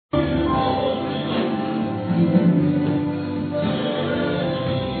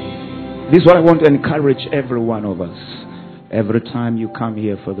This is what I want to encourage every one of us. Every time you come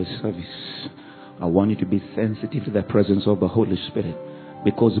here for the service, I want you to be sensitive to the presence of the Holy Spirit.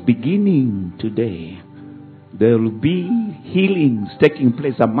 Because beginning today, there will be healings taking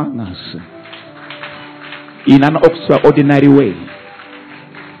place among us in an extraordinary way.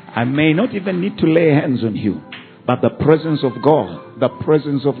 I may not even need to lay hands on you, but the presence of God,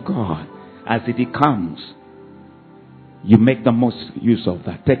 as it comes, you make the most use of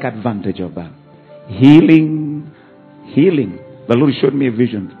that. Take advantage of that. Healing. The Lord showed me a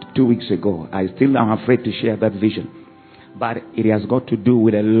vision 2 weeks ago. I still am afraid to share that vision. But it has got to do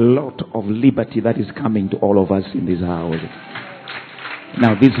with a lot of liberty that is coming to all of us in this house.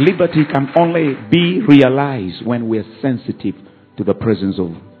 Now, this liberty can only be realized when we are sensitive to the presence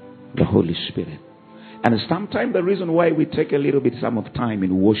of the Holy Spirit. And sometimes the reason why we take a little bit some of time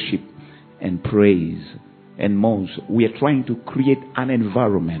in worship and praise and most, we are trying to create an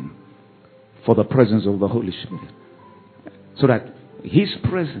environment for the presence of the Holy Spirit. So that His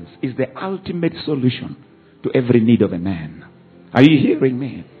presence is the ultimate solution to every need of a man. Are you hearing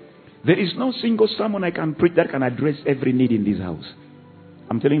me? There is no single sermon I can preach that can address every need in this house.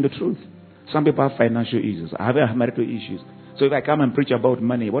 I'm telling the truth. Some people have financial issues. I have marital issues. So if I come and preach about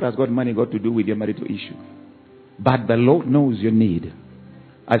money, what has money got to do with your marital issue? But the Lord knows your need.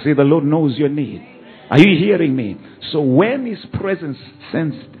 I say the Lord knows your need. Are you hearing me? So when His presence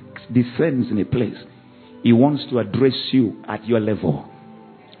descends in a place, He wants to address you at your level.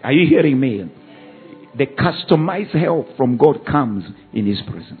 Are you hearing me? The customized help from God comes in His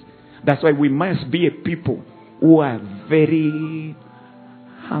presence. That's why we must be a people who are very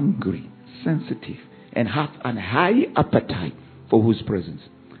hungry, sensitive, and have a high appetite for whose presence?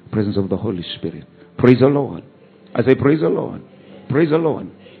 Presence of the Holy Spirit. Praise the Lord. I say praise the Lord. Praise the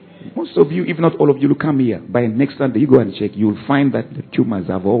Lord. Most of you, if not all of you, will come here. By next Sunday, you go and check. You'll find that the tumors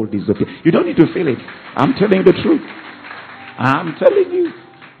have all disappeared. You don't need to feel it. I'm telling you the truth. I'm telling you.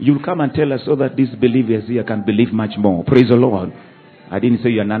 You'll come and tell us so that these believers here can believe much more. Praise the Lord. I didn't say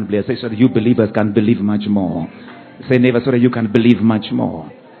you're non-believers. I said so that you believers can believe much more. Say never so that you can believe much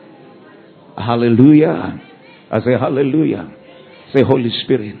more. Hallelujah. I say hallelujah. Say Holy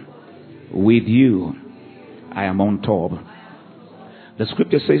Spirit, with you I am on top. The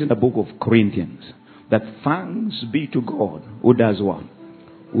scripture says in the book of Corinthians that thanks be to God who does what?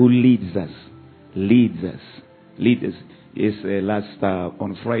 Who leads us. Yes,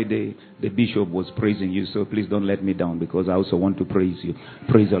 on Friday, the bishop was praising you, so please don't let me down because I also want to praise you.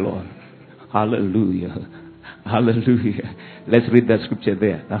 Praise the Lord. Hallelujah. Hallelujah. Let's read that scripture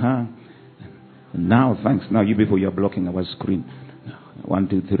there. Now, thanks. Now, you people, you're blocking our screen. 1,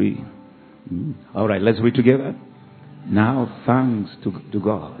 2, 3. All right, let's read together. Now, thanks to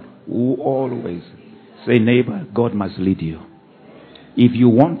God, who always, say neighbor, God must lead you. If you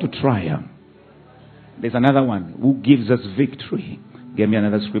want to triumph, there's another one who gives us victory. Give me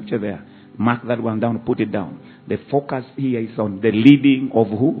another scripture there. Mark that one down, put it down. The focus here is on the leading of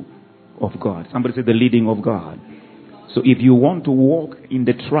who? Of God. Somebody say the leading of God. So if you want to walk in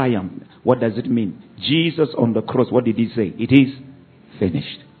the triumph, what does it mean? Jesus on the cross, what did He say? It is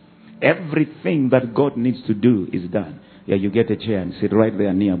finished. Everything that God needs to do is done. Yeah, you get a chair and sit right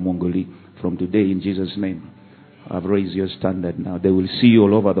there near Mongoli. From today, in Jesus' name, I've raised your standard now. They will see you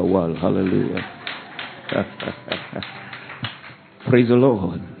all over the world. Hallelujah. Praise the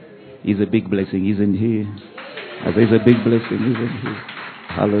Lord. It's a big blessing, isn't He? It's a big blessing, isn't He?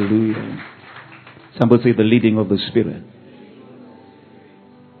 Hallelujah. Somebody say the leading of the Spirit.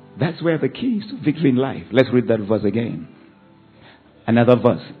 That's where the key is to victory in life. Let's read that verse again. Another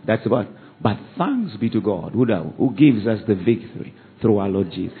verse. That's what? But thanks be to God who gives us the victory through our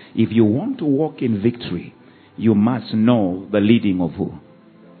Lord Jesus. If you want to walk in victory, you must know the leading of who?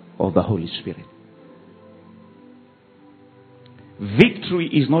 Of the Holy Spirit. Victory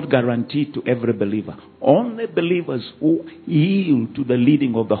is not guaranteed to every believer. Only believers who yield to the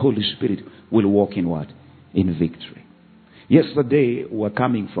leading of the Holy Spirit will walk in what? In victory. Yesterday, we were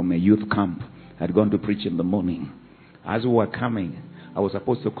coming from a youth camp. I had gone to preach in the morning. As we were coming, I was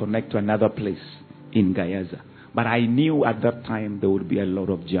supposed to connect to another place in Gayaza. But I knew at that time there would be a lot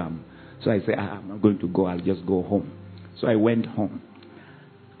of jam. So I said, I'm not going to go. I'll just go home. So I went home.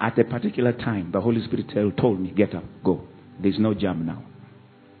 At a particular time, the Holy Spirit told me, get up, go. There's no jam now.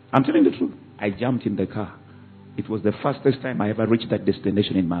 I'm telling the truth. I jumped in the car. It was the fastest time I ever reached that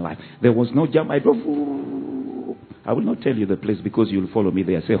destination in my life. There was no jam. I drove. I will not tell you the place because you'll follow me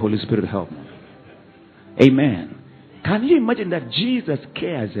there. Say, Holy Spirit, help me. Amen. Can you imagine that Jesus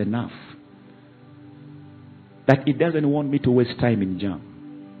cares enough that He doesn't want me to waste time in jam?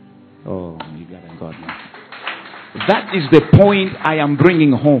 Oh, you got God now. That is the point I am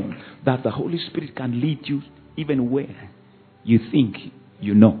bringing home. that the Holy Spirit can lead you even where you think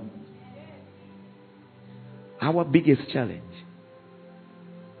you know. Our biggest challenge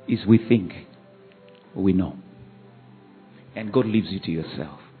is we think we know. And God leaves you to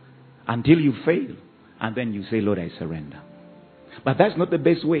yourself until you fail. And then you say, Lord, I surrender. But that's not the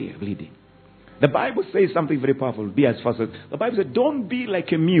best way of leading. The Bible says something very powerful. Be as fast as... The Bible says, don't be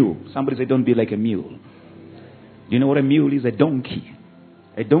like a mule. Somebody say, don't be like a mule. You know what a mule is? A donkey.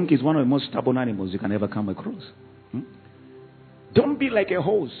 A donkey is one of the most stubborn animals you can ever come across. Don't be like a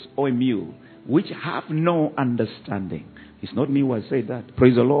horse or a mule, which have no understanding. It's not me who has said that.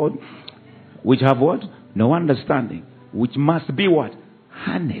 Praise the Lord. Which have what? No understanding. Which must be what?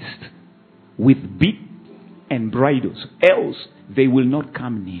 Harnessed with bit and bridles. Else they will not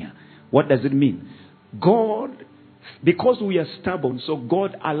come near. What does it mean? God, because we are stubborn, so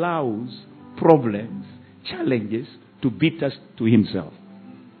God allows problems, challenges to beat us to himself.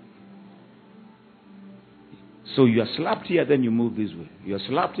 So you are slapped here, then you move this way. You are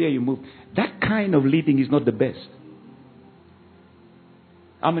slapped here, you move. That kind of leading is not the best.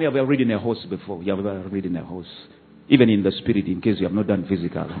 How many of you have ridden a horse before? You have ever ridden a horse? Even in the spirit, in case you have not done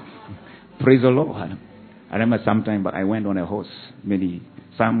physical. Praise the Lord. I remember sometime, but I went on a horse.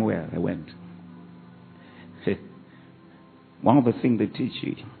 Somewhere I went. One of the things they teach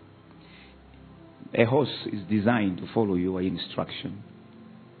you, a horse is designed to follow your instruction.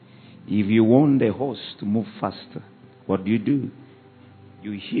 If you want the horse to move faster, what do?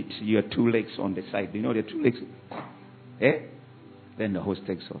 You hit your two legs on the side. You know the two legs? Then the horse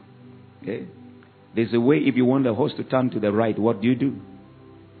takes off. There's a way, if you want the horse to turn to the right, what do?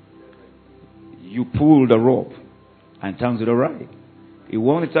 You pull the rope and turn to the right. If you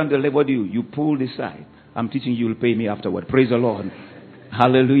want to turn to the left, what do? You pull the side. I'm teaching you, you'll pay me afterward. Praise the Lord.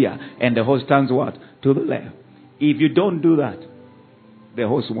 Hallelujah. And the horse turns what? To the left. If you don't do that, the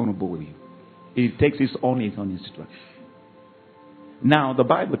horse won't go with you. It takes its own instruction. Now, the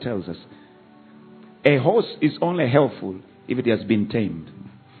Bible tells us a horse is only helpful if it has been tamed.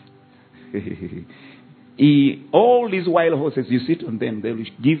 All these wild horses, you sit on them, they will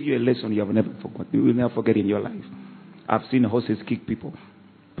give you a lesson you have never forgotten. You will never forget in your life. I've seen horses kick people.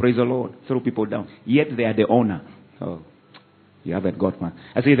 Praise the Lord. Throw people down. Yet they are the owner. Oh, you haven't got one.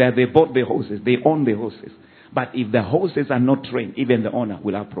 I say that they bought the horses. They own the horses. But if the horses are not trained, even the owner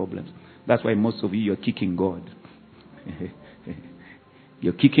will have problems. That's why most of you are kicking God.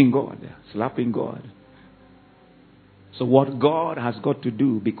 You're kicking God, slapping God. So what God has got to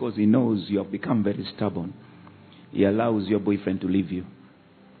do, because he knows you have become very stubborn, he allows your boyfriend to leave you.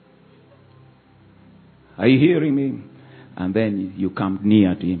 Are you hearing me? And then you come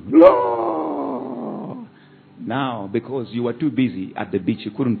near to him. Lord! Now, because you were too busy at the beach,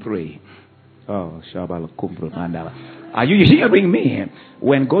 you couldn't pray. Oh, Shabbat Mandala. Are you hearing me?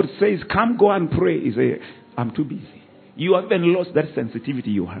 When God says, come go and pray, he says, I'm too busy. You have then lost that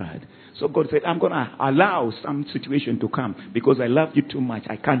sensitivity you had. So God said, I'm going to allow some situation to come because I love you too much.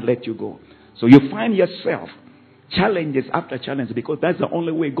 I can't let you go. So you find yourself challenges after challenge because that's the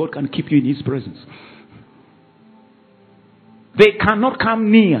only way God can keep you in his presence. They cannot come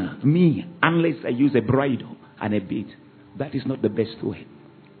near me unless I use a bridle and a bit. That is not the best way.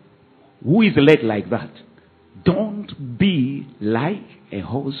 Who is led like that? Don't be like a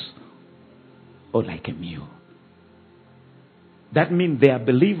horse or like a mule. That means they are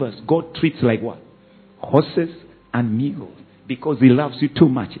believers God treats like what? Horses and mules. Because he loves you too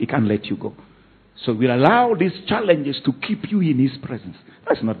much, he can't let you go. So we'll allow these challenges to keep you in his presence.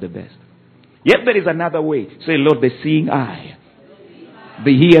 That's not the best. Yet there is another way. Say, Lord, the seeing eye,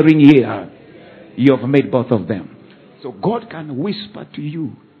 the hearing ear, you have made both of them. So God can whisper to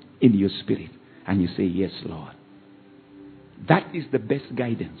you in your spirit. And you say, yes, Lord. That is the best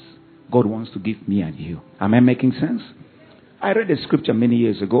guidance God wants to give me and you. Am I making sense? I read a scripture many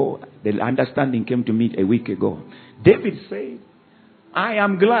years ago. The understanding came to me a week ago. David said, I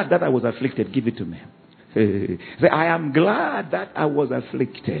am glad that I was afflicted. Give it to me. Say, I am glad that I was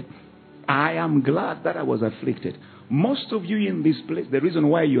afflicted. I am glad that I was afflicted. Most of you in this place, the reason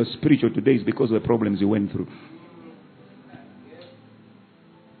why you are spiritual today is because of the problems you went through.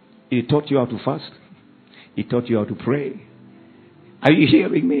 He taught you how to fast. He taught you how to pray. Are you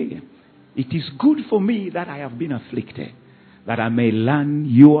hearing me? It is good for me that I have been afflicted, that I may learn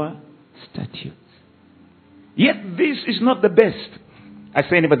your statutes. Yet this is not the best. I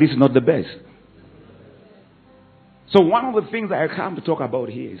say, but this is not the best. So one of the things that I come to talk about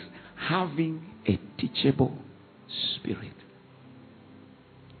here is having a teachable spirit.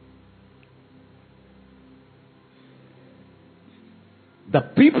 The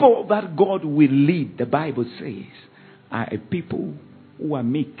people that God will lead, the Bible says, are a people who are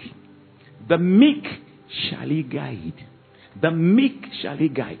meek The meek shall he guide. The meek shall he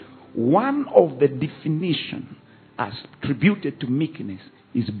guide. One of the definitions attributed to meekness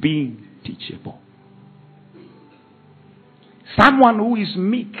is being teachable. Someone who is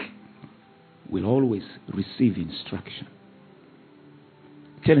meek will always receive instruction.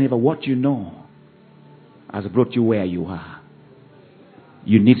 Tell me about what you know has brought you where you are.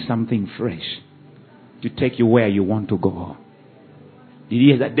 You need something fresh to take you where you want to go. Did you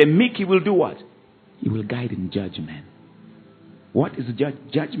hear that? The meek, he will do what? He will guide in judgment. What is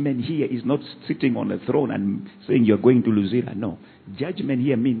judgment here is not sitting on a throne and saying you're going to Luzira. No. Judgment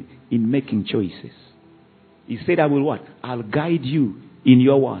here means in making choices. He said, I will what? I'll guide you in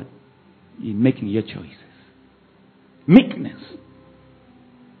your what? In making your choices. Meekness.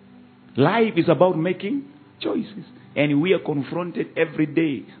 Life is about making choices. And we are confronted every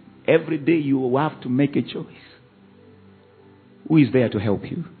day. Every day you have to make a choice. Who is there to help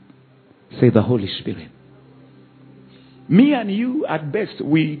you? Say the Holy Spirit. Me and you, at best,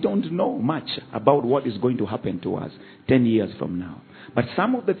 we don't know much about what is going to happen to us 10 years from now. But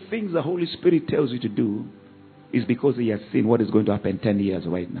some of the things the Holy Spirit tells you to do is because he has seen what is going to happen 10 years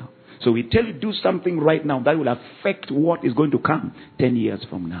right now. So we tell you do something right now that will affect what is going to come 10 years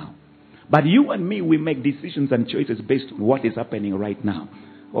from now. But you and me, we make decisions and choices based on what is happening right now.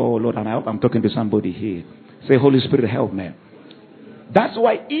 Oh Lord, and I hope I'm talking to somebody here. Say, Holy Spirit, help me. That's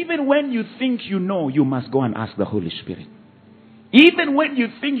why even when you think you know, you must go and ask the Holy Spirit. Even when you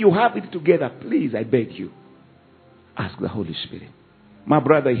think you have it together, please, I beg you, ask the Holy Spirit. My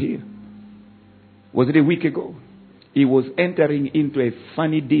brother here, was it a week ago? He was entering into a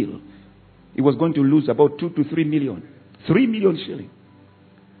funny deal. He was going to lose about 2 to 3 million. 3 million shillings.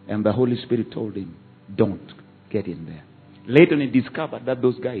 And the Holy Spirit told him, don't get in there. Later he discovered that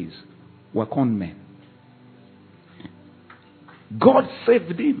those guys were con men. God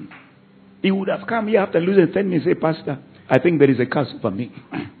saved him. He would have come here after losing 10 minutes and say, Pastor, I think there is a curse over me.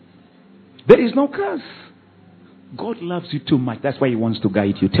 There is no curse. God loves you too much. That's why he wants to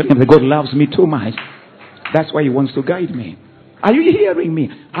guide you. Tell him that God loves me too much. That's why he wants to guide me. Are you hearing me?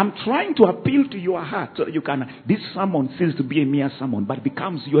 I'm trying to appeal to your heart so that you can. This sermon seems to be a mere sermon, but it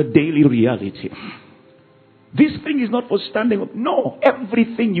becomes your daily reality. This thing is not for standing up. No,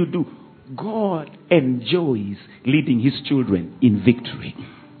 everything you do, God enjoys leading his children in victory.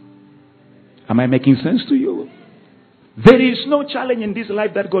 Am I making sense to you? There is no challenge in this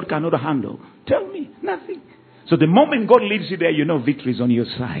life that God cannot handle. Tell me, nothing. So the moment God leads you there, you know victory is on your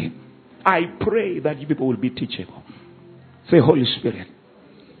side. I pray that you people will be teachable. Say, Holy Spirit,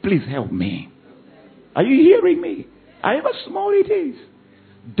 please help me. Are you hearing me? However small it is.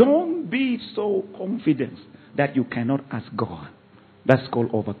 Don't be so confident that you cannot ask God. That's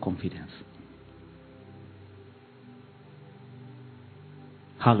called overconfidence.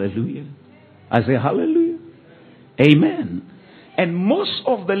 Hallelujah. I say hallelujah. Amen. And most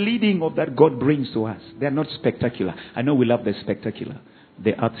of the leading of that God brings to us, they're not spectacular. I know we love the spectacular.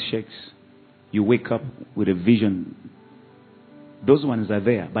 The earth shakes. You wake up with a vision. Those ones are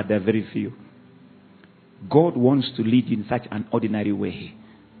there, but they're very few. God wants to lead you in such an ordinary way.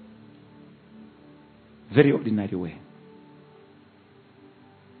 Very ordinary way.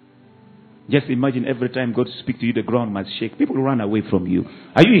 Just imagine every time God speaks to you, the ground must shake. People run away from you.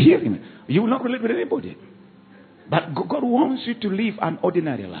 Are you hearing me? You will not relate with anybody. But God wants you to live an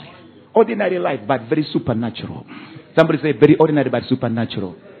ordinary life. Ordinary life, but very supernatural. Somebody say very ordinary, but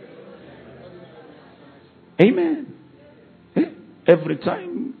supernatural. Amen. Every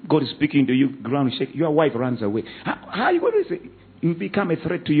time God is speaking to you, ground shake, your wife runs away. How are you going to say? You become a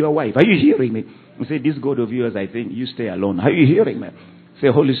threat to your wife. Are you hearing me? You say, this God of yours, I think you stay alone. Are you hearing me? Say,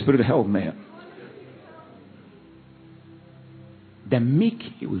 Holy Spirit, help me. The meek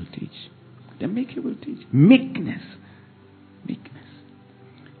he will teach. The meek he will teach. Meekness. Meekness.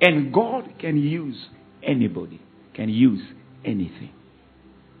 And God can use anybody. Can use anything.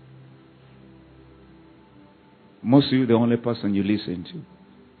 Most of you, the only person you listen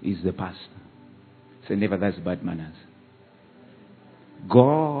to is the pastor. Say, never, that's bad manners.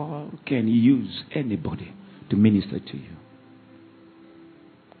 God can use anybody to minister to you.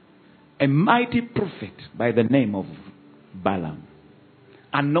 A mighty prophet by the name of Balaam,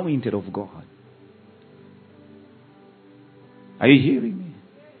 anointed of God. Are you hearing me?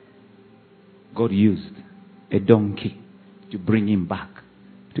 God used a donkey to bring him back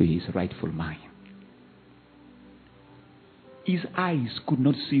to his rightful mind. His eyes could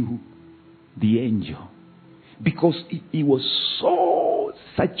not see the angel because he was so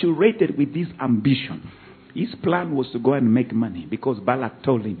saturated with this ambition. His plan was to go and make money because Balak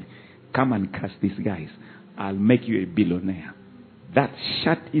told him, come and cast these guys. I'll make you a billionaire. That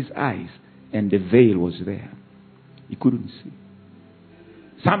shut his eyes and the veil was there. He couldn't see.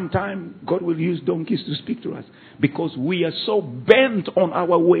 Sometimes God will use donkeys to speak to us because we are so bent on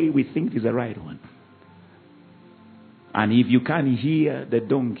our way we think is the right one. And if you can't hear the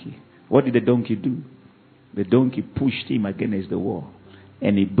donkey, what did the donkey do? The donkey pushed him against the wall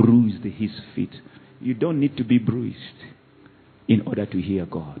and he bruised his feet. You don't need to be bruised in order to hear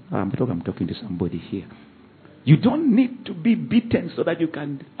God. I'm talking to somebody here. You don't need to be beaten so that you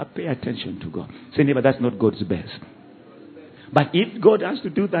can pay attention to God. Say, neighbor, that's not God's best. But if God has to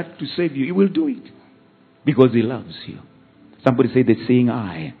do that to save you, He will do it. Because He loves you. Somebody say the seeing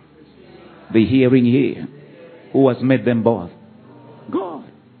eye. The hearing ear. Who has made them both? God.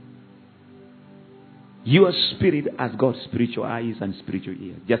 Your spirit has got spiritual eyes and spiritual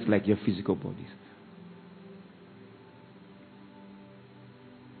ears. Just like your physical bodies.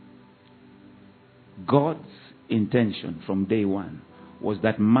 God's intention from day one was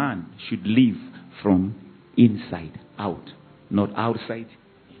that man should live from inside out, not outside.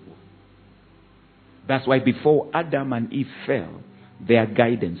 That's why before Adam and Eve fell, their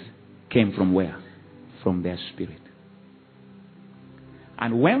guidance came from where? From their spirit.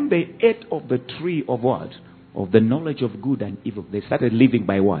 And when they ate of the tree of what? Of the knowledge of good and evil, they started living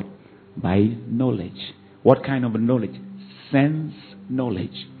by what? By knowledge. What kind of knowledge? Sense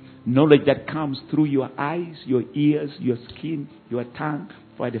knowledge. Knowledge that comes through your eyes, your ears, your skin, your tongue,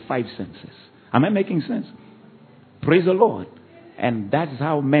 for the five senses. Am I making sense? Praise the Lord. And that's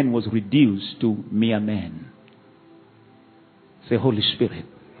how man was reduced to mere men. Say, Holy Spirit,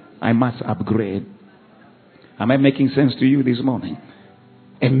 I must upgrade. Am I making sense to you this morning?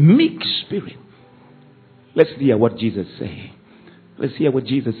 A meek spirit. Let's hear what Jesus said. Let's hear what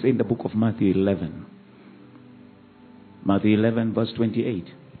Jesus said in the book of Matthew 11. Matthew 11 verse 28.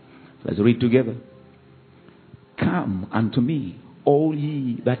 Let's read together. Come unto me, all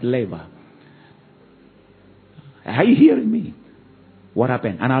ye that labor. Are you hearing me? What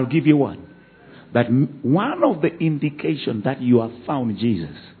happened? And I'll give you one. That one of the indications that you have found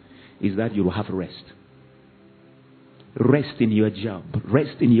Jesus is that you will have rest. Rest in your job.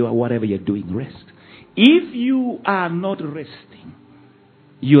 Rest in your whatever you're doing. Rest. If you are not resting,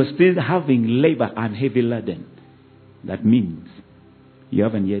 you are still having labor and heavy laden. That means you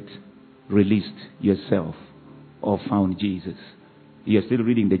haven't yet released yourself or found Jesus. You're still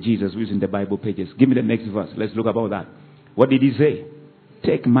reading the Jesus who's in the Bible pages. Give me the next verse. Let's look about that. What did He say?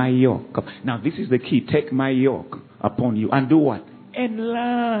 Take my yoke. Now this is the key. Take my yoke upon you. And do what? And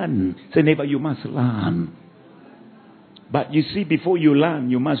learn. Say, neighbor, you must learn. But you see, before you learn,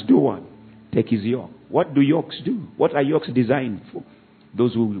 you must do what? Take His yoke. What do yokes do? What are yokes designed for?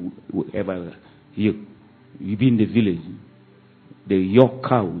 Those who ever you've been in the village, they yoke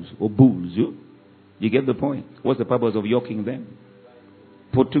cows or bulls. You get the point? What's the purpose of yoking them?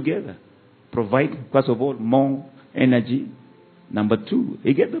 Put together. Provide, first of all, more energy. Number two,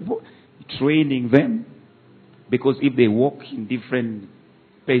 you get the point? Training them. Because if they walk in different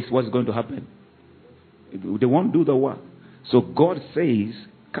pace, what's going to happen? They won't do the work. So God says,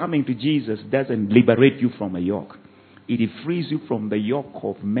 coming to Jesus doesn't liberate you from a yoke. It frees you from the yoke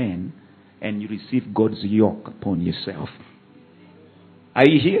of men and you receive God's yoke upon yourself. Are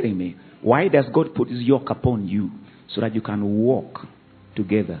you hearing me? Why does God put His yoke upon you? So that you can walk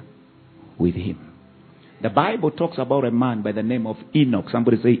together with Him. The Bible talks about a man by the name of Enoch.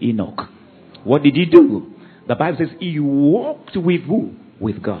 Somebody say Enoch. What did he do? The Bible says he walked with who?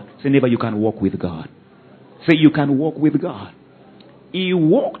 With God. Say, neighbor, you can walk with God. Say, you can walk with God. He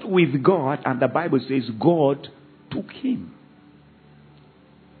walked with God, and the Bible says God took him.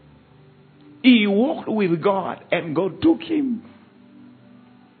 He walked with God, and God took him.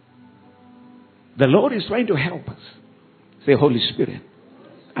 The Lord is trying to help us. Say, Holy Spirit,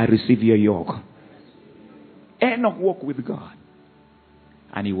 I receive your yoke. Enoch walked with God,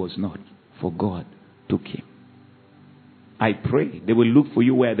 and he was not, for God took him. I pray they will look for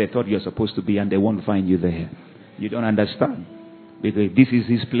you where they thought you're supposed to be, and they won't find you there. You don't understand. Because this is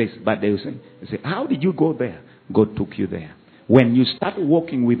His place. But they will say, how did you go there? God took you there. When you start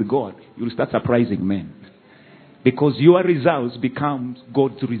walking with God, you'll start surprising men. Because your results become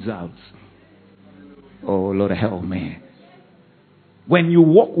God's results. Oh, Lord, help me. When you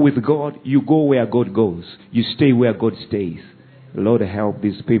walk with God, you go where God goes. You stay where God stays. Lord, help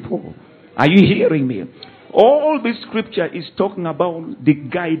these people. Are you hearing me? All this scripture is talking about the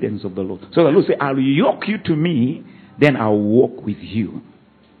guidance of the Lord. So the Lord said, I'll yoke you to me, then I'll walk with you.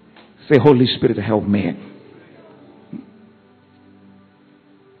 Say, Holy Spirit, help me.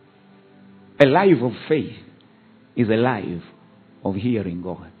 A life of faith is a life of hearing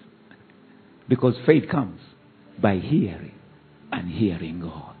God. Because faith comes by hearing and hearing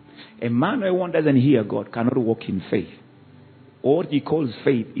God. A man or a woman doesn't hear God cannot walk in faith. What he calls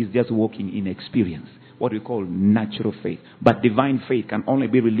faith is just walking in experience. What we call natural faith. But divine faith can only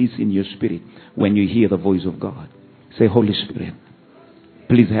be released in your spirit when you hear the voice of God. Say, Holy Spirit,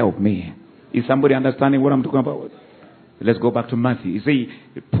 please help me. Is somebody understanding what I'm talking about? Let's go back to Matthew. He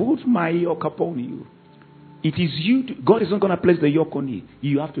says, put my yoke upon you. It is you. God is not going to place the yoke on you.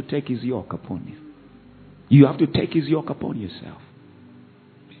 You have to take his yoke upon you. You have to take his yoke upon yourself.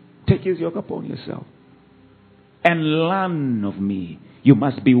 Take his yoke upon yourself. And learn of me. You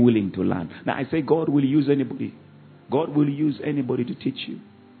must be willing to learn. Now I say God will use anybody. God will use anybody to teach you.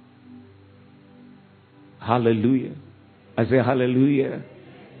 Hallelujah. I say hallelujah.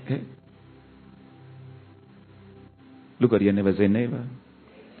 Okay. Look at your neighbor. Say, neighbor,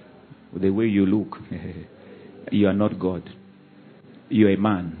 the way you look, you are not God. You are a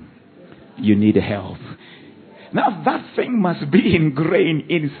man. You need help. Now that thing must be ingrained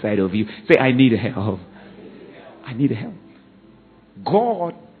inside of you. Say, I need help. I need help.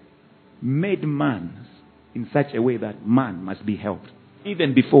 God made man in such a way that man must be helped.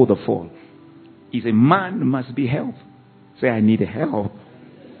 Even before the fall. He said, man must be helped. Say, I need help.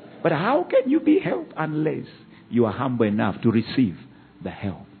 But how can you be helped unless you are humble enough to receive the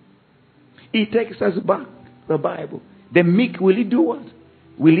help? He takes us back to the Bible. The meek, will he do what?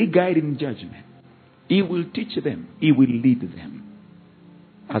 Will he guide in judgment? He will teach them. He will lead them.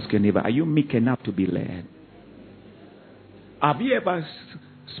 Ask your neighbor, are you meek enough to be led? Have you ever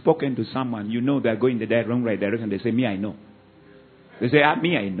spoken to someone, you know they're going the wrong right direction, they say, me, I know. They say,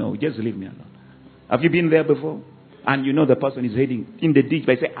 me, I know. Just leave me alone. Have you been there before? And you know the person is heading in the ditch,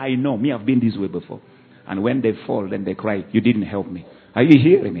 but they say, I know. Me, I've been this way before. And when they fall, then they cry, you didn't help me. Are you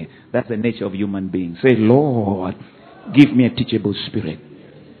hearing me? That's the nature of human beings. Say, Lord, give me a teachable spirit.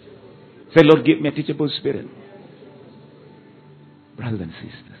 Say, Lord, give me a teachable spirit. Brothers and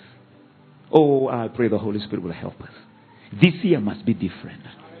sisters. Oh, I pray the Holy Spirit will help us. This year must be different.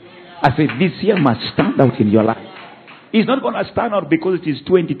 I say this year must stand out in your life. It's not going to stand out because it is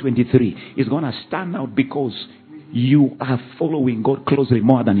 2023. It's going to stand out because you are following God closely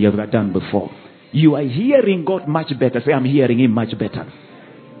more than you have ever done before. You are hearing God much better. Say, I'm hearing him much better.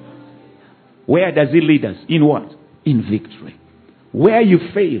 Where does he lead us? In what? In victory. Where you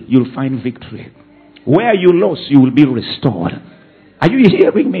fail, you'll find victory. Where you lost, you will be restored. Are you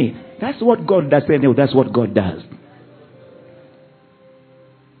hearing me? That's what God does. That's what God does.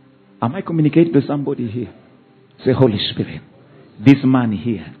 Am I communicating to somebody here? Say, Holy Spirit, this man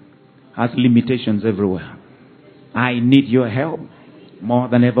here has limitations everywhere. I need your help more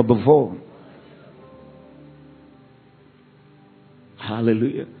than ever before.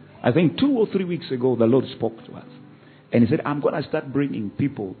 Hallelujah. I think 2 or 3 weeks ago, the Lord spoke to us. And he said, I'm going to start bringing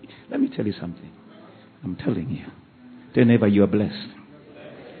people. Let me tell you something. I'm telling you. Tell neighbor, you are blessed.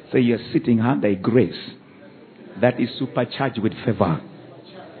 Say, you're sitting under a grace that is supercharged with favor.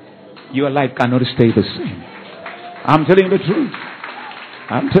 Your life cannot stay the same. I'm telling you the truth.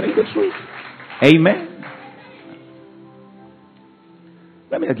 I'm telling you the truth. Amen.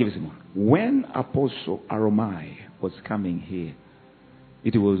 Let me give you some more. When Apostle Aromai was coming here,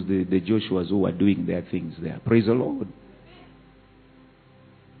 it was the Joshuas who were doing their things there. Praise the Lord.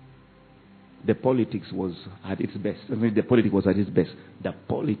 The politics was at its best. I mean, the politics was at its best. The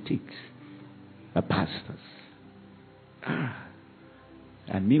politics, the pastors.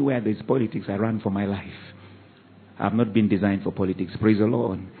 And me, where there's politics, I run for my life. I've not been designed for politics. Praise the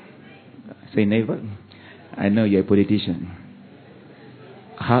Lord. Say, neighbor, I know you're a politician.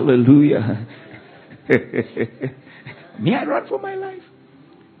 Hallelujah. Me, I run for my life.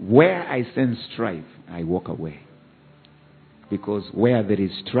 Where I sense strife, I walk away. Because where there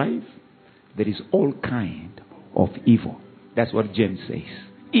is strife, there is all kind of evil. That's what James says.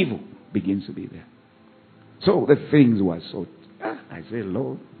 Evil begins to be there. So the things were so... I said,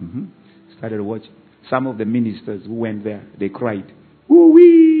 Lord. Started watching. Some of the ministers who went there, they cried.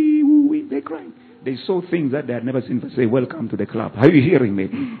 Woo-wee, woo-wee. They cried. They saw things that they had never seen before. Say, welcome to the club. Are you hearing me?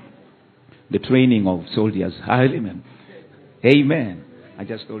 The training of soldiers. Amen. Amen. I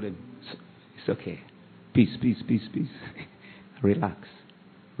just told them, it's okay. Peace, peace, peace, peace. Relax.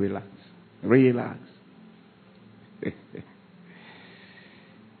 Relax. Relax.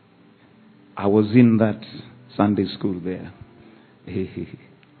 I was in that Sunday school there.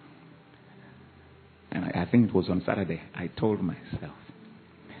 And I think it was on Saturday. I told myself,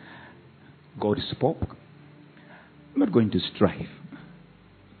 God spoke. I'm not going to strive.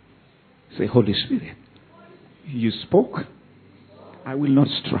 Say, Holy Spirit, you spoke. I will not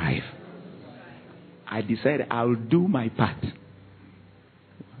strive. I decided I'll do my part.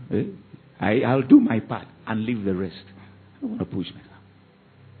 I'll do my part and leave the rest. I don't want to push myself.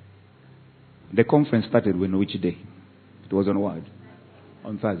 The conference started when which day? It was on what?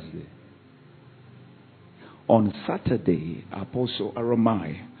 On Thursday. On Saturday, Apostle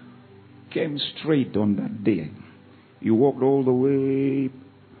Aramai came straight on that day. He walked all the way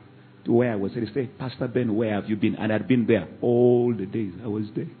to where I was. He said, Pastor Ben, where have you been? And I'd been there all the days I was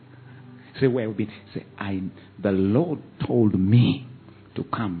there. He said, where have you been? He said, the Lord told me to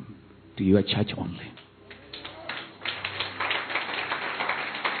come to your church only.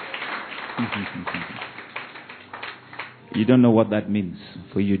 You don't know what that means.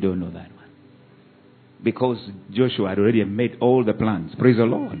 For you don't know that one. Because Joshua had already made all the plans. Praise the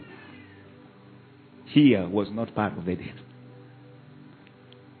Lord. Here was not part of it.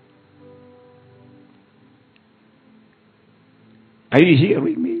 Are you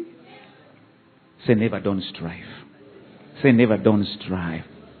hearing me? Say never don't strive. Say never don't strive.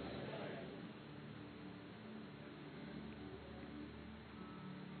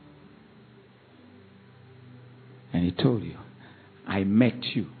 And he told you, I met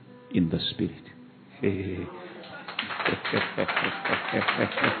you in the spirit.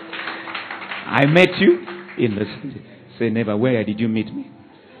 I met you in the spirit. Say never, where did you meet me?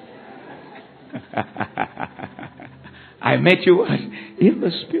 I met you in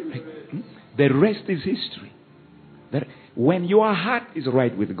the spirit. The rest is history. That when your heart is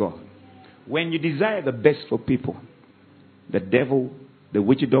right with God, when you desire the best for people, the devil, the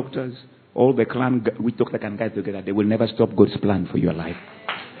witch doctors, all the clan witch doctors can get together, they will never stop God's plan for your life.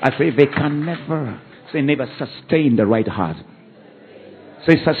 I say they can never. Say never sustain the right heart.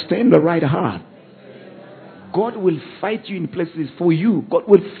 Say sustain the right heart. God will fight you in places for you. God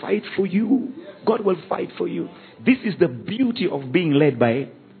will fight for you. God will fight for you. This is the beauty of being led by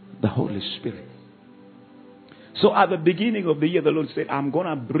the Holy Spirit. So at the beginning of the year, the Lord said, I'm going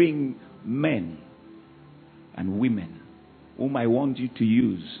to bring men and women whom I want you to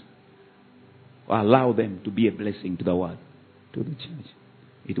use. Or allow them to be a blessing to the world, to the church.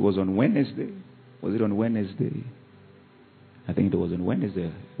 It was on Wednesday. Was it on Wednesday? I think it was on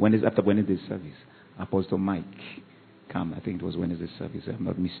Wednesday. After Wednesday's service. Apostle Mike come. I think it was Wednesday's service, if I'm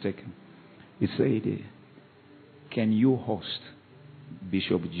not mistaken. He said, can you host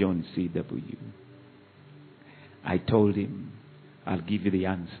Bishop John C.W.? I told him, I'll give you the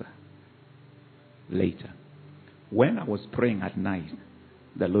answer later. When I was praying at night,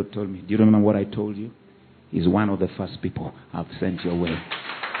 the Lord told me, do you remember what I told you? He's one of the first people I've sent your way.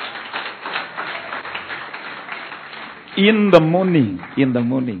 In the morning,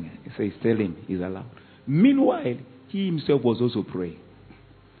 he says, tell him he's allowed. Meanwhile, he himself was also praying.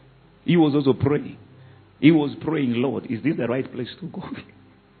 He was also praying. He was praying, Lord, is this the right place to go?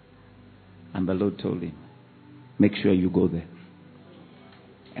 And the Lord told him, make sure you go there.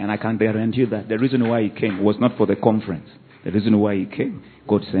 And I can guarantee you that the reason why he came was not for the conference. The reason why he came,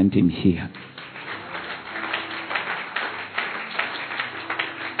 God sent him here.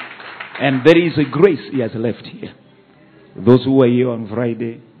 And there is a grace he has left here. Those who were here on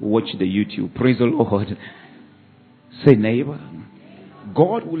Friday, watch the YouTube. Praise the Lord. Say, neighbor,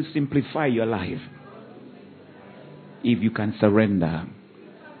 God will simplify your life if you can surrender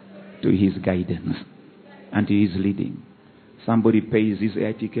to his guidance and to his leading. Somebody pays his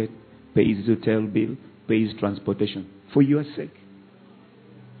air ticket, pays his hotel bill, pays transportation for your sake.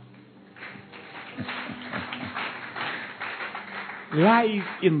 Life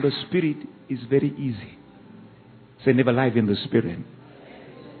in the Spirit is very easy. Say never, life in the Spirit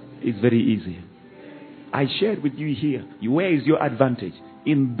is very easy. I shared with you here, where is your advantage?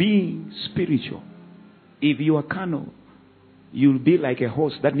 In being spiritual. If you are carnal, you'll be like a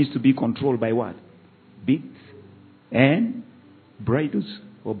horse that needs to be controlled by what? Bits and bridles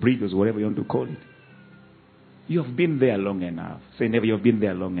or breeders, whatever you want to call it. You have been there long enough. Say never, you have been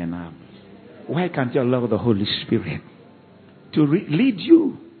there long enough. Why can't you allow the Holy Spirit to lead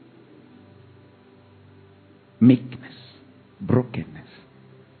you? Meekness, brokenness.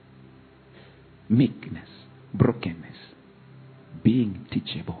 Meekness, brokenness. Being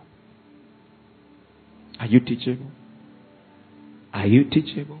teachable. Are you teachable? Are you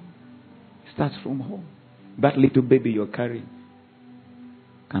teachable? It starts from home. That little baby you're carrying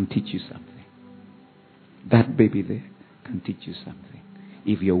can teach you something. That baby there can teach you something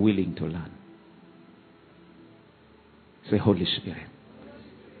if you're willing to learn. Say, Holy Spirit,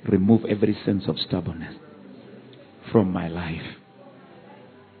 remove every sense of stubbornness from my life.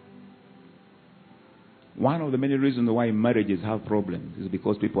 One of the many reasons why marriages have problems is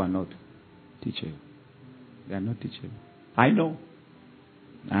because people are not teachable. They are not teachable. I know.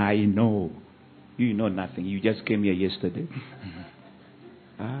 You know nothing. You just came here yesterday.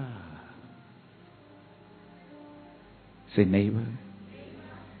 Say, neighbor,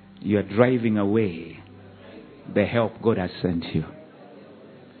 You are driving away the help God has sent you.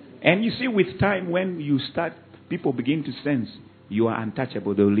 And you see, with time, when you start, people begin to sense you are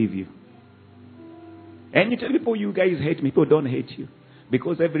untouchable, they'll leave you. And you tell people, you guys hate me. People don't hate you.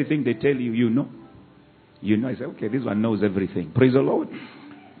 Because everything they tell you, you know. You know, I say, okay, this one knows everything. Praise the Lord.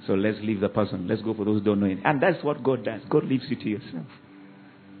 So let's leave the person. Let's go for those who don't know anything. And that's what God does. God leaves you to yourself.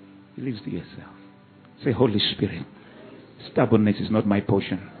 He leaves to yourself. Say, Holy Spirit, stubbornness is not my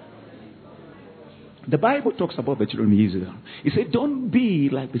portion. The Bible talks about the children of Israel. It said, don't be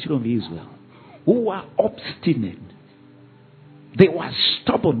like the children of Israel, who were obstinate. They were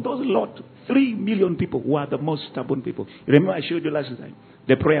stubborn. Those lot, 3 million people were the most stubborn people. Remember I showed you last time,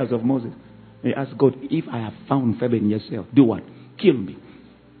 the prayers of Moses. He asked God, if I have found favor in yourself, do what? Kill me.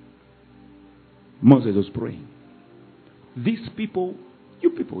 Moses was praying. These people,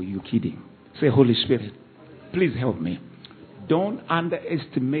 you're kidding. Say, Holy Spirit, please help me. Don't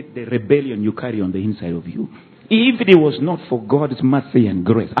underestimate the rebellion you carry on the inside of you. If it was not for God's mercy and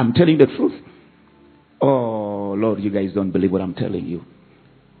grace, I'm telling the truth. Oh, Lord, you guys don't believe what I'm telling you.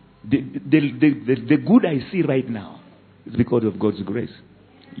 The good I see right now is because of God's grace.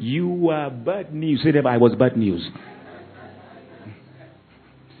 You are bad news. Say that I was bad news.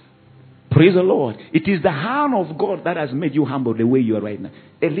 Praise the Lord. It is the hand of God that has made you humble the way you are right now.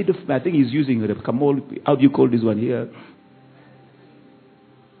 A little, I think he's using the camel. How do you call this one here?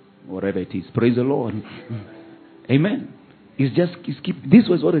 Whatever it is. Praise the Lord. Amen. This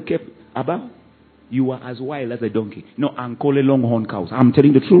was what it kept about. You are as wild as a donkey. No, I'm calling longhorn cows. I'm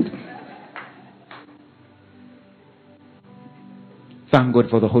telling the truth. Thank God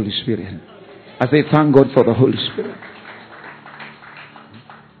for the Holy Spirit. I say, thank God for the Holy Spirit.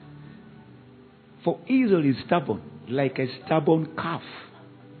 For Israel is stubborn, like a stubborn calf.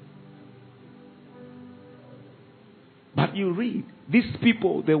 But you read, these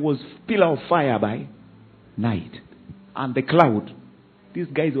people, there was pillar of fire by night. And the cloud. These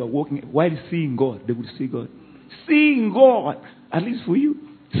guys were walking, while seeing God, they would see God. Seeing God, at least for you.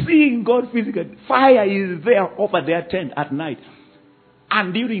 Seeing God physically. Fire is there over their tent at night.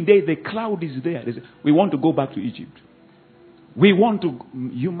 And during day, the cloud is there. They say, we want to go back to Egypt.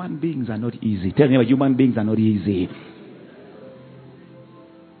 Human beings are not easy. Tell me, human beings are not easy.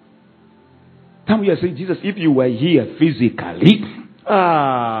 Some of you are saying, Jesus, if you were here physically,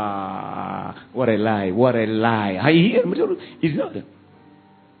 what a lie, what a lie. I hear, it's not.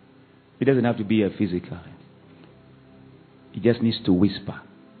 It doesn't have to be a physical. It just needs to whisper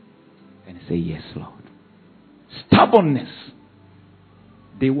and say, yes, Lord. Stubbornness.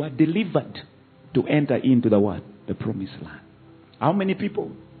 They were delivered to enter into the what? The promised land. How many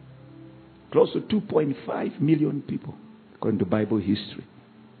people? Close to 2.5 million people, according to Bible history.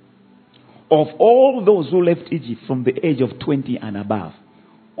 Of all those who left Egypt from the age of 20 and above,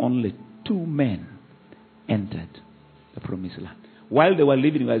 only 2 men entered the promised land. While they were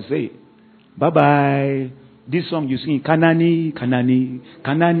living, I say, bye-bye. This song you sing, Kanani, Kanani,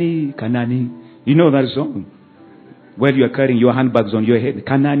 Kanani, Kanani. You know that song? Where you are carrying your handbags on your head.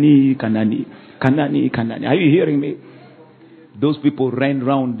 Kanani, Kanani, Kanani, Kanani. Are you hearing me? Those people ran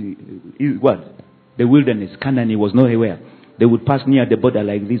around the wilderness. Canaan was nowhere. They would pass near the border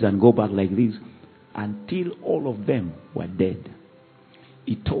like this and go back like this until all of them were dead.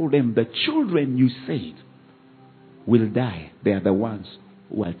 He told them, the children you saved will die. They are the ones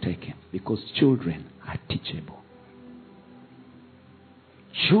who are taken, because children are teachable.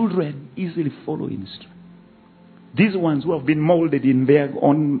 Children easily follow instructions. These ones who have been molded in their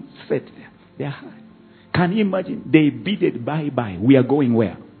own set, they are hard. Can you imagine? They bid it bye-bye. We are going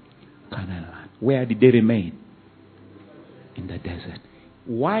where? Canaan. Where did they remain? In the desert.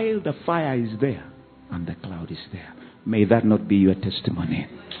 While the fire is there and the cloud is there. May that not be your testimony.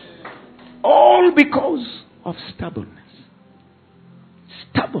 All because of stubbornness.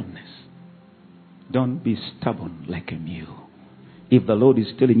 Stubbornness. Don't be stubborn like a mule. If the Lord is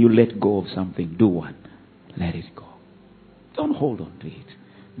telling you let go of something, do what? Let it go. Don't hold on to it.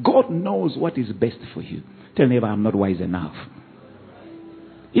 God knows what is best for you. Tell neighbor, I'm not wise enough.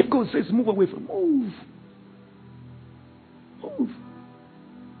 If God says move away from, move. Move.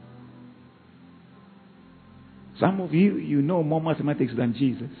 Some of you, you know more mathematics than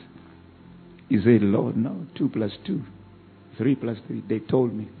Jesus. He said, Lord, no, 2 plus 2, 3 plus 3. They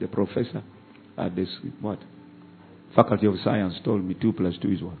told me, the professor at this, Faculty of Science told me 2 plus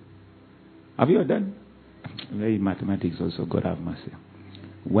 2 is what? Have you ever done? Very mathematics also, God have mercy.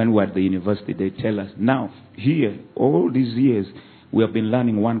 When we're at the university, they tell us, now, here, all these years, we have been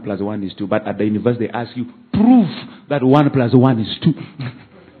learning 1 plus 1 is 2. But at the university, they ask you, prove that 1 plus 1 is 2.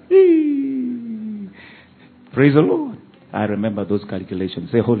 Praise the Lord. I remember those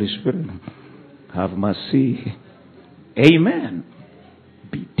calculations. Say, Holy Spirit, have mercy. Amen.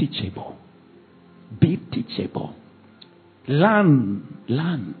 Be teachable. Be teachable.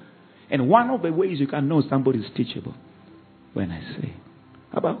 Learn. And one of the ways you can know somebody is teachable, when I say,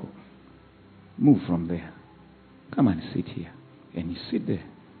 how about move from there. Come and sit here. And you sit there.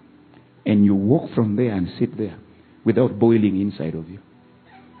 And you walk from there and sit there without boiling inside of you.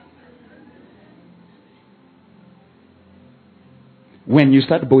 When you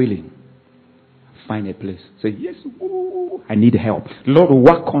start boiling, find a place. Say, yes, ooh, I need help. Lord,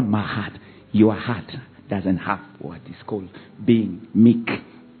 work on my heart. Your heart doesn't have what is called being meek.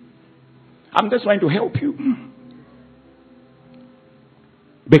 I'm just trying to help you.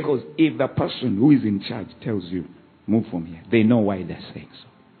 Because if the person who is in charge tells you, move from here, they know why they're saying so.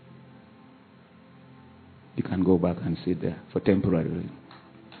 You can go back and sit there for temporarily.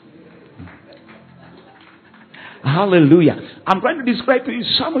 Hallelujah. I'm trying to describe to you,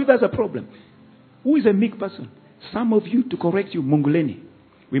 some of you there's a problem. Who is a meek person? Some of you, to correct you, Munguleni,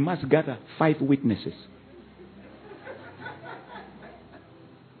 we must gather 5 witnesses.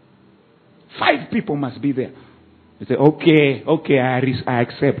 5 people must be there. You say, okay, I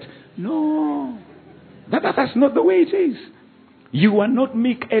accept. No. That's not the way it is. You are not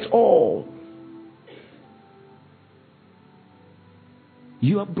meek at all.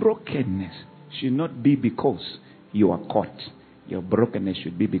 Your brokenness should not be because you are caught. Your brokenness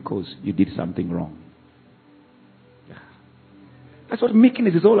should be because you did something wrong. That's what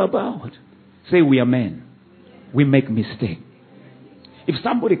meekness is all about. Say, we are men. We make mistakes. If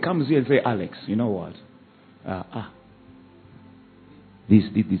somebody comes here and say, Alex, you know what? This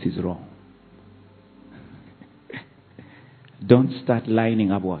is wrong. Don't start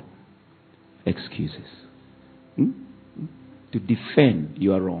lining up what? Excuses. To defend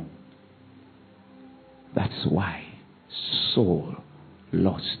you are wrong. That's why Saul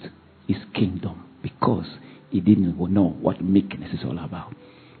lost his kingdom, because he didn't know what meekness is all about.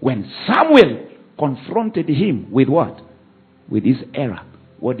 When Samuel confronted him with what? With his error,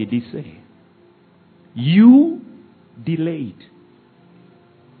 what did he say? You delayed.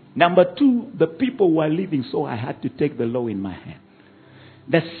 Number 2, the people were leaving, so I had to take the law in my hand.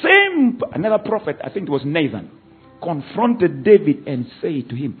 The same, another prophet, I think it was Nathan, confronted David and said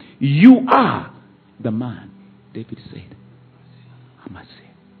to him, you are the man. David said, I must say.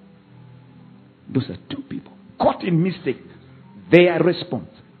 Those are 2 people caught in mistake. Their response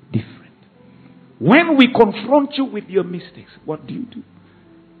different. When we confront you with your mistakes, what do?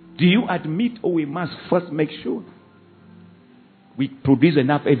 Do you admit, or we must first make sure we produce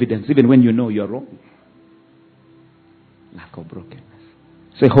enough evidence even when you know you're wrong? Lack of brokenness.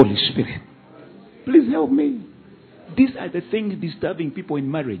 Say, Holy Spirit, please help me. These are the things disturbing people in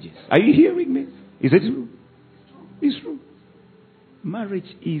marriages. Are you hearing me? Is it true? It's true.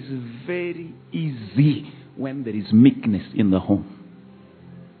 Marriage is very easy when there is meekness in the home.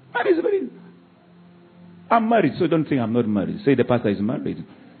 Marriage is very... I'm married, so don't think I'm not married. Say the pastor is married.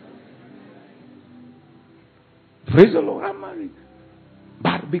 Praise the Lord, I'm married.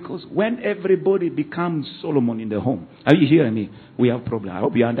 But because when everybody becomes Solomon in the home, are you hearing me? We have problem. I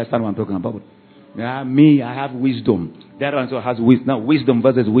hope you understand what I'm talking about. Me, I have wisdom. That one also has wisdom. Now, wisdom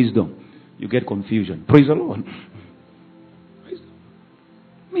versus wisdom. You get confusion. Praise the Lord. Wisdom.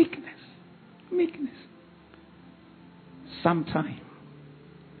 Meekness. Sometime,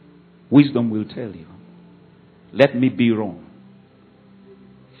 wisdom will tell you, let me be wrong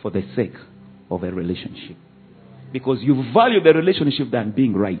for the sake of a relationship. Because you value the relationship than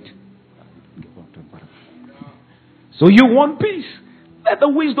being right. So you want peace. That the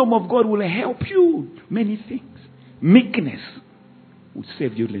wisdom of God will help you many things. Meekness will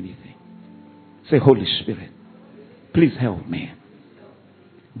save you anything. Say, Holy Spirit, please help me.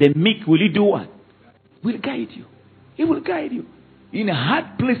 The meek, will he do what? Will guide you. He will guide you. In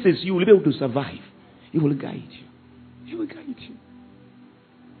hard places, you will be able to survive. He will guide you. He will guide you.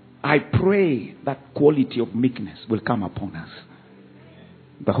 I pray that quality of meekness will come upon us.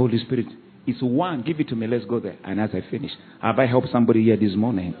 The Holy Spirit is one. Give it to me. Let's go there. And as I finish, have I helped somebody here this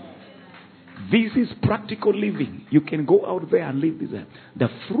morning? This is practical living. You can go out there and live this. The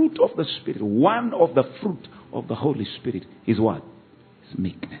fruit of the Spirit, one of the fruit of the Holy Spirit is what? It's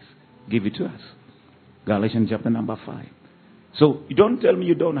meekness. Give it to us. Galatians chapter number 5. So you don't tell me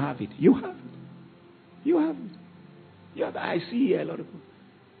you don't have it. You have it. You have it. Yeah, I see a lot of people.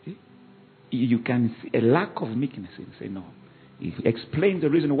 You can see a lack of meekness and say no. It explains the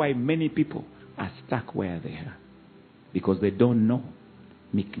reason why many people are stuck where they are. Because they don't know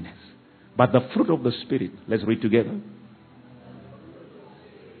meekness. But the fruit of the Spirit, let's read together,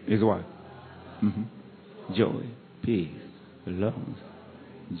 is what? Joy, peace, love,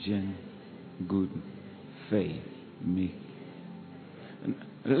 joy, good, faith, meek.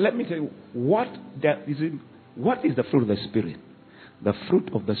 Let me tell you what is the fruit of the Spirit. The fruit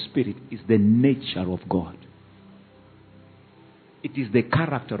of the Spirit is the nature of God. It is the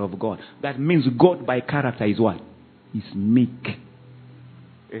character of God. That means God by character is what? Is meek.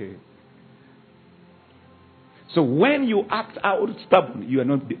 So when you act out stubborn, you are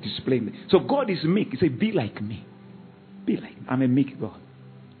not displaying it. So God is meek. He said, be like me. Be like me. I'm a meek God.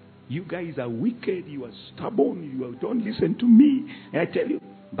 You guys are wicked. You are stubborn. You don't listen to me. And I tell you,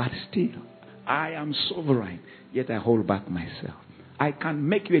 but still, I am sovereign. Yet I hold back myself. I can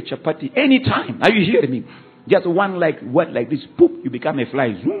make you a chapati anytime. Are you hearing me? Just one word like this, poop, you become a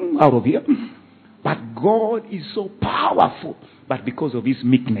fly, zoom, out of here. But God is so powerful. But because of his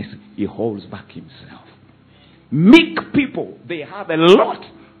meekness, he holds back himself. Meek people, they have a lot,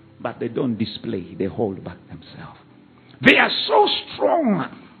 but they don't display. They hold back themselves. They are so strong,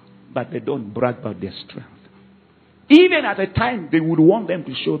 but they don't brag about their strength. Even at a time they would want them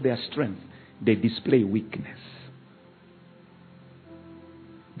to show their strength, they display weakness.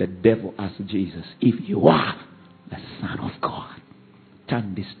 The devil asked Jesus, if you are the Son of God,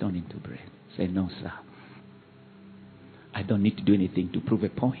 turn this stone into bread. Say, no, sir. I don't need to do anything to prove a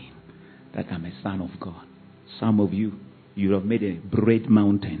point that I'm a son of God. Some of you, you have made a bread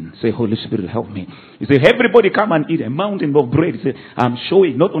mountain. Say, Holy Spirit, help me. You say, everybody come and eat a mountain of bread. You say, I'm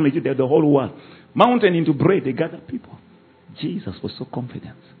showing not only you, the whole world. Mountain into bread, they gather people. Jesus was so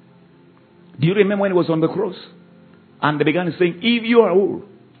confident. Do you remember when he was on the cross? And they began saying, if you are old,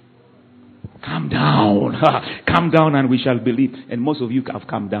 come down. Come down and we shall believe. And most of you have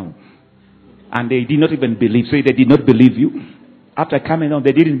come down. And they did not even believe. Say, they did not believe you. After coming down,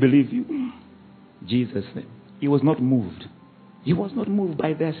 they didn't believe you. Jesus said, he was not moved. He was not moved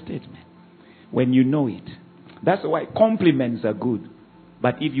by their statement. When you know it. That's why compliments are good.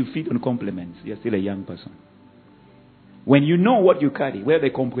 But if you feed on compliments, you're still a young person. When you know what you carry, whether they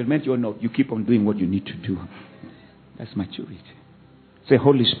compliment you or not, you keep on doing what you need to do. That's maturity. Say,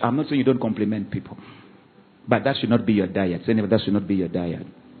 Holy Spirit. I'm not saying you don't compliment people. But that should not be your diet. Say, that should not be your diet.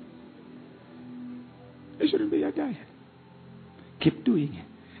 It shouldn't be your diet. Keep doing it.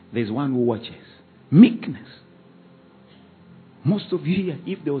 There's one who watches. Meekness. Most of you here,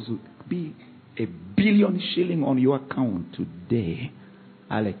 if there was to be $1 billion shilling on your account today,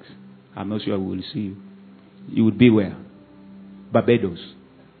 Alex, I'm not sure we will see you. You would be where? Barbados.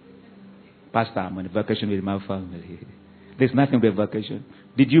 Pastor, I'm on vacation with my family. There's nothing but vacation.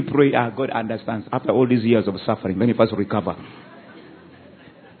 Did you pray? God understands. After all these years of suffering, let me first recover.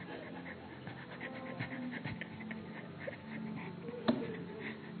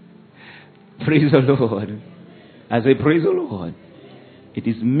 Praise the Lord. I say, praise the Lord. It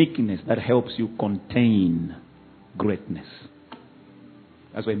is meekness that helps you contain greatness.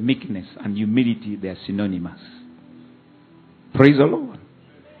 That's why meekness and humility, they are synonymous. Praise the Lord.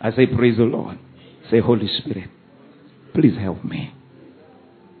 I say, praise the Lord. Say, Holy Spirit, please help me.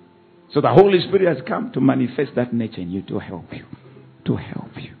 So the Holy Spirit has come to manifest that nature in you to help you. To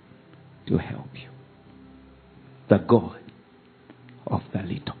help you. To help you. The God of the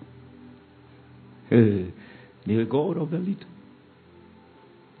little. The God of the little.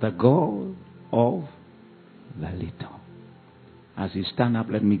 The God of the little. As you stand up,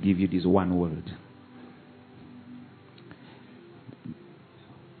 let me give you this one word.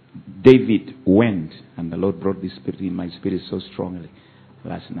 David went, and the Lord brought this spirit in my spirit so strongly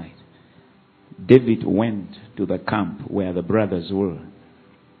last night. David went to the camp where the brothers were.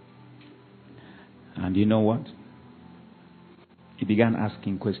 And you know what? He began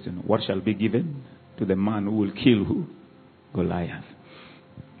asking questions. What shall be given to the man who will kill who? Goliath.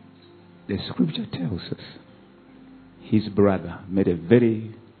 The scripture tells us his brother made a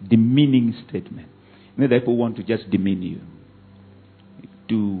very demeaning statement. You know, that people want to just demean you.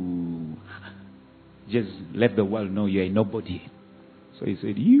 To just let the world know you're a nobody. So he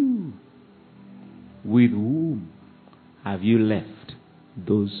said, you, with whom have you left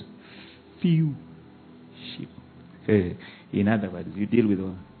those few sheep? In other words, you deal with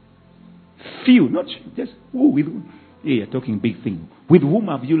few, not just who, with whom. Yeah, you're talking big thing. With whom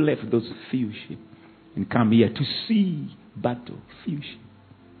have you left those few sheep? And come here to see battle. Few sheep.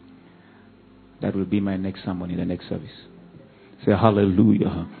 That will be my next sermon in the next service. Say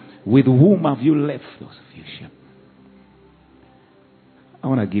hallelujah. With whom have you left those few sheep? I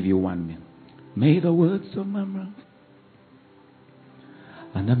want to give you 1 minute. May the words of my mouth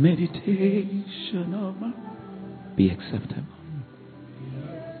and the meditation of my heart be acceptable.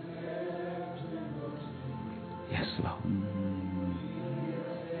 Yes, Lord.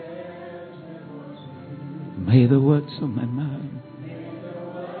 May the words of my mouth,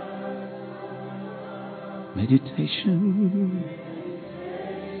 meditation,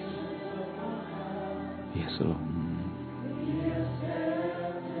 yes, Lord.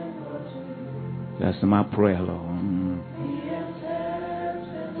 That's my prayer, Lord.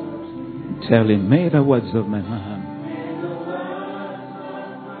 Tell him, may the words of my mouth,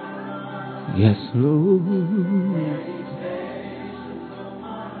 yes, Lord,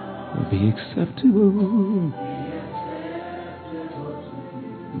 be acceptable.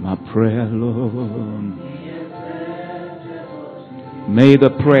 My prayer, Lord. May the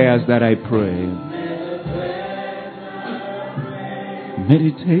prayers that I pray,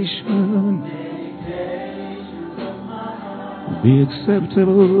 meditation, be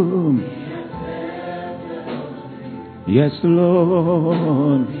acceptable. Yes,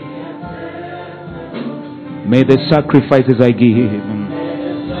 Lord. May the sacrifices I give,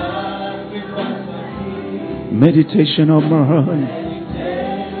 meditation of my heart,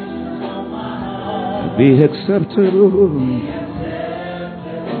 be acceptable,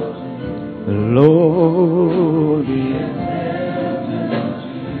 Lord.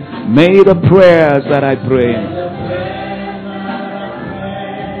 May the prayers that I pray,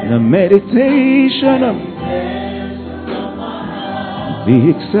 the meditation of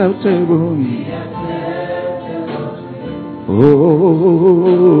be acceptable.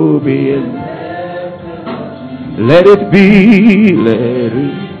 Oh, be it. Let it be, let it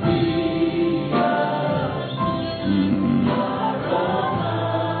be.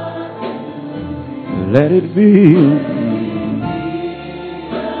 Let it be.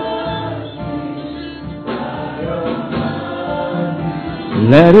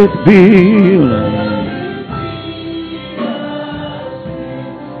 Let it be.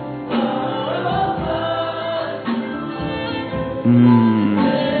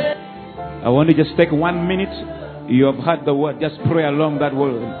 I want to just take 1 minute. You have heard the word. Just pray along that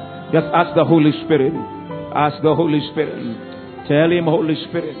word. Just ask the Holy Spirit. Ask the Holy Spirit. Tell him, Holy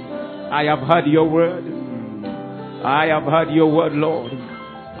Spirit, I have heard your word. I have heard your word, Lord.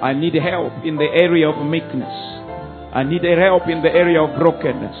 I need help in the area of meekness. I need help in the area of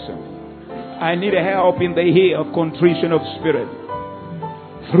brokenness. I need help in the area of contrition of spirit.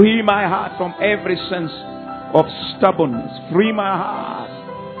 Free my heart from every sense of stubbornness. Free my heart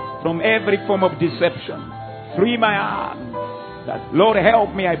from every form of deception. Free my heart. That, Lord,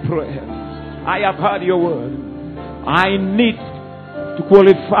 help me, I pray. I have heard your word. I need to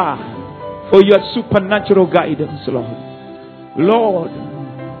qualify for your supernatural guidance, Lord. Lord,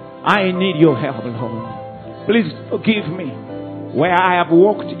 I need your help, Lord. Please forgive me where I have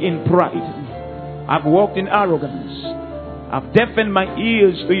walked in pride. I've walked in arrogance. I've deafened my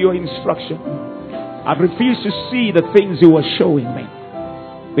ears to your instruction. I've refused to see the things you were showing me,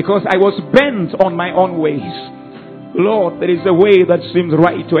 because I was bent on my own ways. Lord, there is a way that seems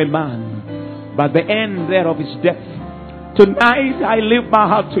right to a man, but the end thereof is death. Tonight I lift my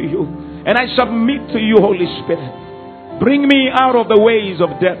heart to you, and I submit to you, Holy Spirit. Bring me out of the ways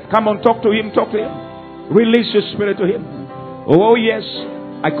of death. Come on, talk to him, talk to him. Release your spirit to him. Oh yes,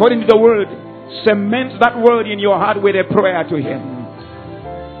 according to the word, cement that word in your heart with a prayer to him.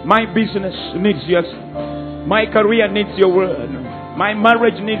 My business needs yours. My career needs your word. My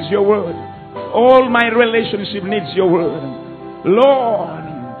marriage needs your word. All my relationship needs your word. Lord,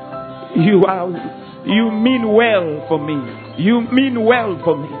 you mean well for me. You mean well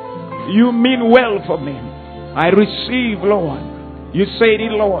for me. You mean well for me. I receive, Lord. You said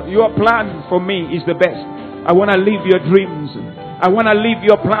it, Lord. Your plan for me is the best. I want to live your dreams. I want to live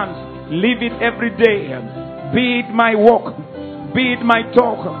your plans. Live it every day. Be it my walk. Be it my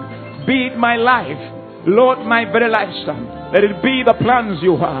talk. Be it my life. Lord, my very lifestyle. Let it be the plans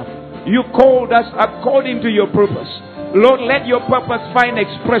you have. You called us according to your purpose. Lord, let your purpose find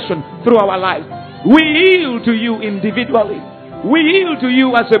expression through our lives. We yield to you individually. We yield to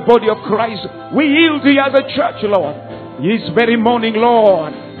you as a body of Christ. We yield to you as a church, Lord. This very morning,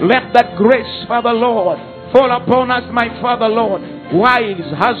 Lord, let that grace, Father, Lord, fall upon us, my Father, Lord. Wives,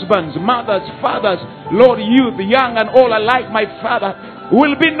 husbands, mothers, fathers, Lord, youth, young and all alike, my Father,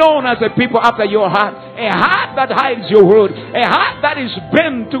 will be known as a people after your heart. A heart that hides your word. A heart that is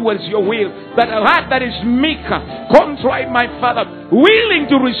bent towards your will. But a heart that is meek, contrite, my Father, willing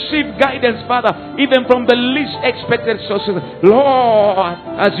to receive guidance, Father, even from the least expected sources. Lord,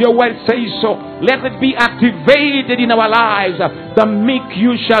 as your word says so, let it be activated in our lives. The meek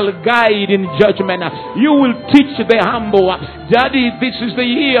you shall guide in judgment. You will teach the humble. Daddy, this is the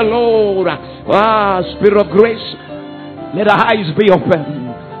year, Lord. Spirit of grace, let our eyes be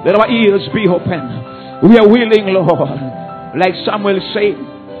open. Let our ears be open. We are willing, Lord. Like Samuel said,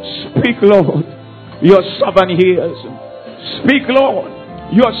 speak, Lord. Your servant hears. Speak, Lord.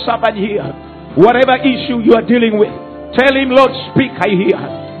 Your servant hears. Whatever issue you are dealing with, tell him, Lord, speak, I hear.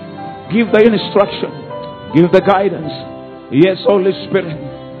 Give the instruction. Give the guidance. Yes, Holy Spirit.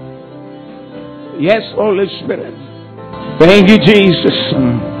 Yes, Holy Spirit. Thank you, Jesus.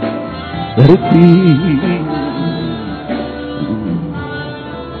 Let it be.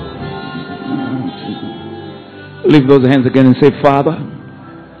 Lift those hands again and say, Father,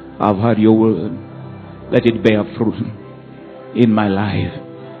 I've heard your word. Let it bear fruit in my life.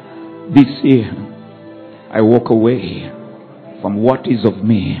 This year, I walk away from what is of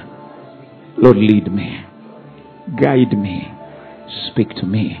me. Lord, lead me. Guide me. Speak to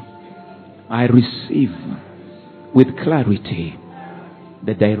me. I receive with clarity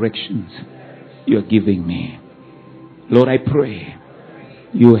the directions you're giving me. Lord, I pray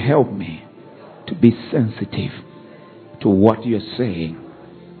you help me to be sensitive to what you're saying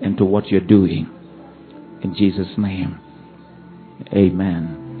and to what you're doing. In Jesus' name,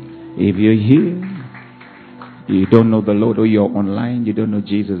 amen. If you're here, you don't know the Lord, or you're online, you don't know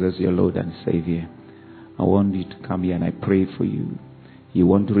Jesus as your Lord and Savior, I want you to come here and I pray for you. You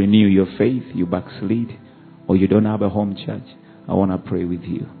want to renew your faith, you backslid, or you don't have a home church, I want to pray with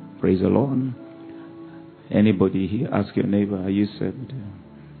you. Praise the Lord. Anybody here, ask your neighbor, are you saved?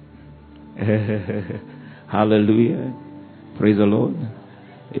 Hallelujah. Praise the Lord.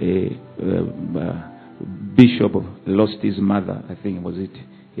 Bishop lost his mother, I think was it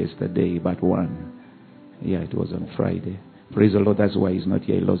yesterday, but one. Yeah, it was on Friday. Praise the Lord. That's why he's not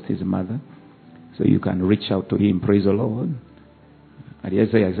here. He lost his mother. So you can reach out to him. Praise the Lord. And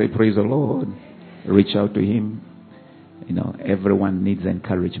I say, praise the Lord. Reach out to him. You know, everyone needs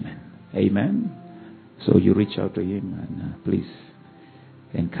encouragement. Amen. So you reach out to him and please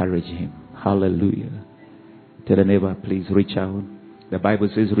encourage him. Hallelujah. Tell the neighbor, please reach out. The Bible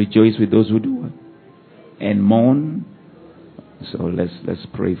says, rejoice with those who do what? And mourn. So let's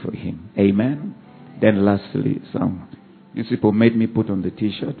pray for him. Amen. Then lastly, these people made me put on the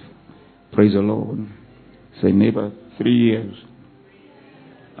t-shirt. Praise the Lord. Say, neighbor, 3 years.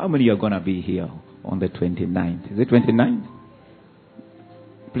 How many are going to be here on the 29th? Is it 29th?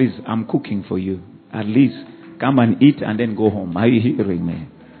 Please, I'm cooking for you. At least come and eat and then go home. Are you hearing me?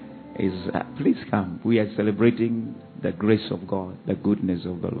 Please come. We are celebrating the grace of God, the goodness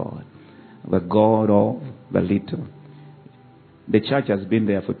of the Lord, the God of the little. The church has been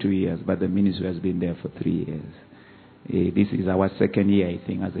there for 2 years, but the ministry has been there for 3 years. This is our second year, I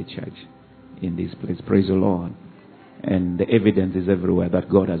think, as a church in this place. Praise the Lord. And the evidence is everywhere that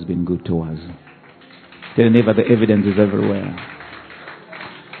God has been good to us. Tell your neighbor, the evidence is everywhere.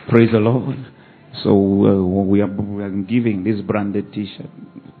 Praise the Lord. So we are giving this branded t-shirt.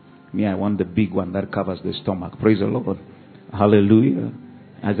 Me, I want the big one that covers the stomach. Praise the Lord. Hallelujah.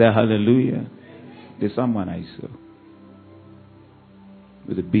 I say hallelujah. There's someone I saw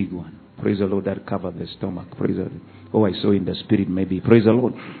with a big one. Praise the Lord, that covers the stomach. Praise the Lord. Oh, I saw in the spirit maybe. Praise the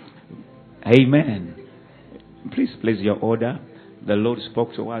Lord. Amen. Please place your order. The Lord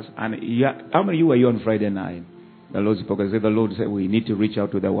spoke to us. And how many of you were here on Friday night? The Lord spoke. I said, the Lord said we need to reach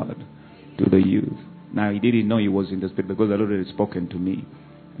out to the world, to the youth. Now, he didn't know he was in the spirit because the Lord had spoken to me.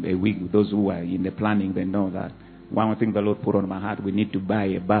 Those who are in the planning, they know that. One thing the Lord put on my heart, we need to buy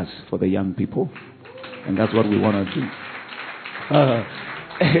a bus for the young people. And that's what we want to do.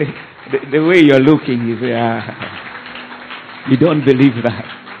 The way you're looking, you say, you don't believe that.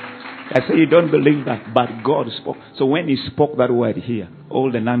 I say you don't believe that, but God spoke. So when he spoke that word here, all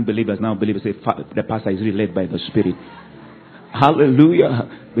the non-believers now believe, say, the pastor is really led by the Spirit. Hallelujah.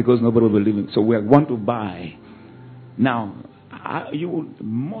 Because nobody will believe it. So we want to buy. Now,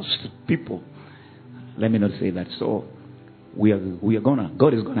 most people, let me not say that. So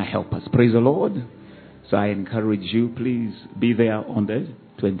God is gonna help us. Praise the Lord. So I encourage you, please be there on the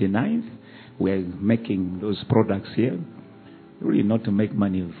 29th. We are making those products here. Really not to make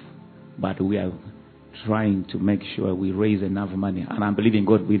money, but we are trying to make sure we raise enough money. And I'm believing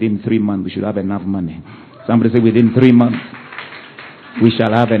God within 3 months we should have enough money. Somebody say within 3 months we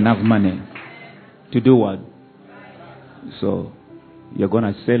shall have enough money. To do what? So you're going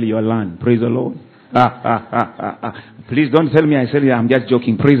to sell your land. Praise the Lord. Please don't tell me I sell you. I'm just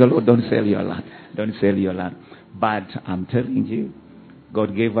joking. Praise the Lord. Don't sell your land. Don't sell your land. But I'm telling you,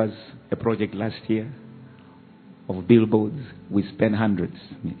 God gave us a project last year of billboards. We spent hundreds.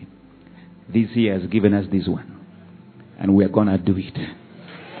 This year has given us this one. And we are going to do it.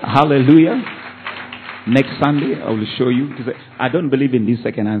 Hallelujah. Next Sunday, I will show you. I don't believe in this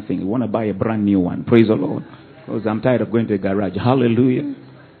second-hand thing. You want to buy a brand new one. Praise the Lord. Because I'm tired of going to a garage. Hallelujah.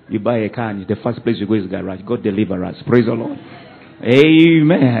 You buy a car and the first place you go is garage. God deliver us. Praise the Lord.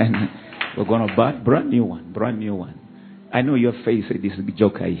 Amen. We're going to buy brand new one. Brand new one. I know your face is this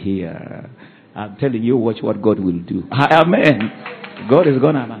joker here. I'm telling you, watch what God will do. Amen. God is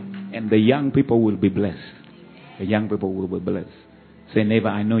going to, and the young people will be blessed. The young people will be blessed. Say, neighbor,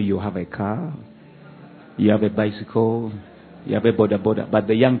 I know you have a car. You have a bicycle. You have a border. But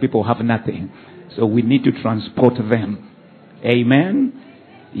the young people have nothing. So we need to transport them. Amen.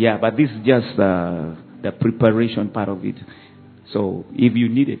 Yeah, but this is just the preparation part of it. So if you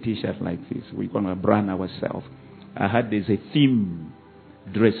need a t-shirt like this, we're going to brand ourselves. I heard there's a theme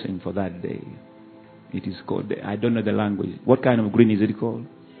dressing for that day. It is called, I don't know the language. What kind of green is it called?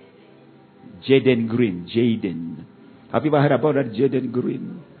 Jaden green. Jaden. Have you ever heard about that Jaden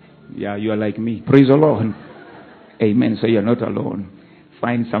green? Yeah, you are like me. Praise the Lord. Amen. So you're not alone.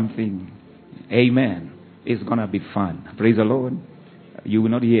 Find something. Amen. It's going to be fun. Praise the Lord. You will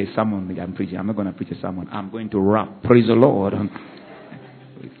not hear a sermon I'm preaching. I'm not going to preach a sermon. I'm going to rap. Praise the Lord.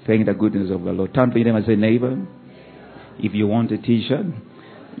 Thank the goodness of the Lord. Turn to him and say, neighbor, if you want a t-shirt,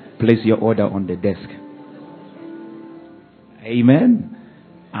 place your order on the desk. Amen.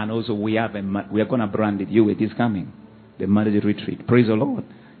 And also we are going to brand it. It is coming. The marriage retreat. Praise the Lord.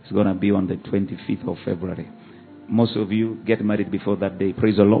 It's going to be on the 25th of February. Most of you get married before that day.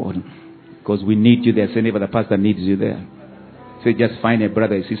 Praise the Lord. Because we need you there. Say, neighbor, the pastor needs you there. So just find a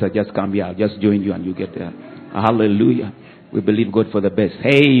brother and sister, just come here. I'll just join you and you get there. Hallelujah. We believe God for the best.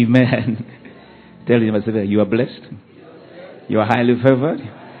 Amen. Tell him, you are blessed. You are highly favored.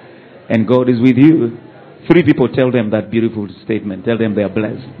 And God is with you. 3 people tell them that beautiful statement. Tell them they are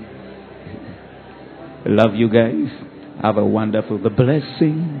blessed. Love you guys. Have a wonderful, the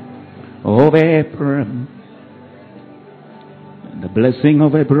blessing of Abraham. The blessing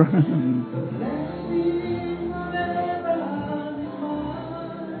of Abraham.